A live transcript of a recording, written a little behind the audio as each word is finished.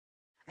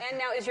And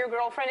now, is your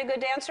girlfriend a good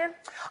dancer?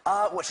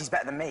 Well, she's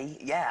better than me.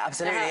 Yeah,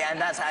 absolutely.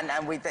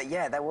 And we,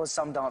 yeah, there was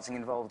some dancing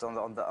involved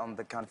on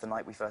the kind of the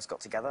night we first got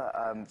together.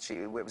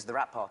 It was the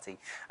rap party,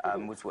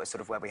 was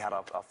sort of where we had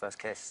our first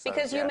kiss. So,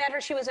 because you met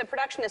her, she was a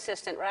production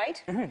assistant,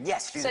 right?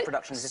 Yes, she was a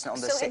production assistant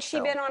on the 6th So had she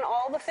been on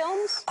all the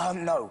films?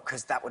 No,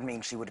 because that would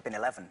mean she would have been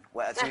 11.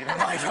 Well, she would have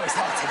been right when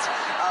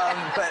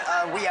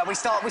we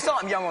started. We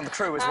start them young on the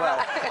crew as well.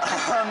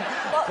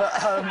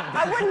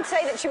 I wouldn't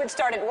say that she would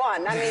start at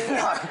 1. I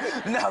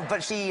mean, no,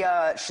 but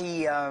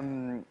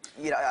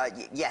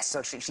yes.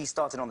 So she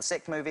started on the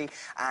 6th movie,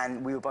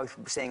 and we were both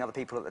seeing other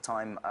people at the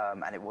time,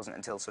 and it wasn't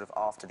until sort of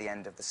after the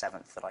end of the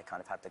 7th that I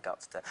kind of had the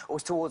guts to, or it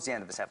was towards the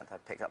end of the 7th, I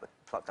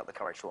plucked up the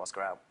courage to ask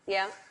her out.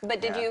 Yeah,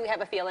 but did you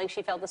have a feeling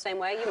she felt the same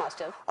way? You must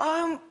have.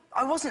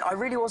 I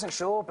really wasn't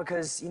sure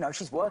because, you know,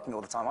 she's working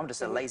all the time. I'm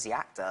just a lazy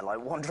actor, like,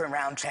 wandering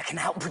around checking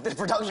out with the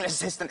production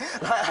assistant.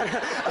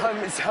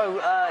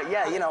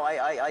 Yeah, you know,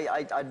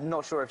 I'm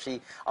not sure if she...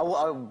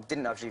 I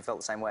didn't know if she felt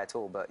the same way at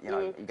all, but, you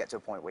know, you get to a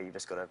point where you've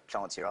just got to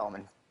chance your arm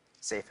and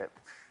see if it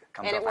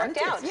comes and up. It worked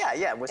out. Yeah,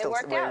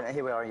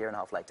 here we are a year and a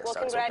half later. Well,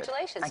 so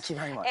congratulations. Thank you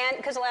very much. And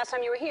because the last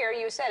time you were here,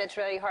 you said it's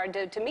really hard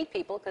to meet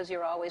people because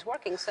you're always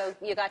working, so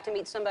you got to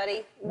meet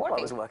somebody working. Well,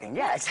 I was working,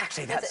 yeah,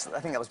 exactly. I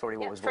think that was probably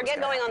what was Forget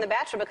going on The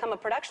Bachelor, become a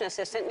production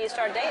assistant, and you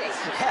start dating.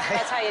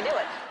 That's how you do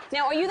it.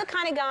 Now, are you the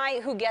kind of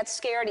guy who gets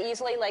scared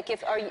easily? Like,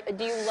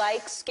 do you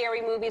like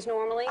scary movies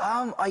normally?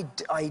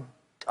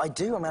 I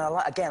do. I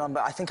mean,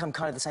 I think I'm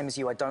kind of the same as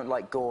you. I don't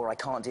like gore. I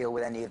can't deal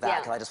with any of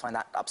that because I just find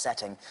that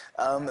upsetting.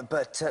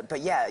 But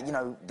yeah, you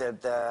know,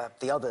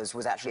 the Others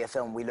was actually a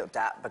film we looked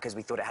at because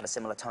we thought it had a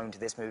similar tone to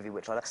this movie,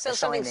 which I so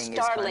something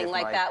startling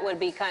like that would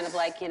be kind of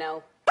like, you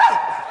know.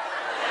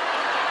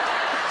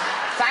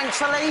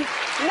 Thankfully.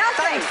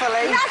 Nothing.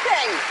 Thankfully.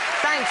 Nothing.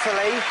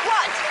 Thankfully.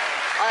 What?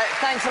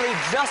 Thankfully,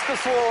 just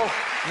before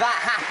that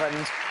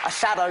happened, a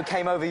shadow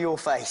came over your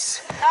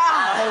face.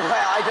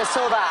 Ah. I just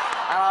saw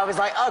that, and I was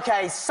like,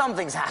 okay,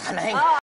 something's happening.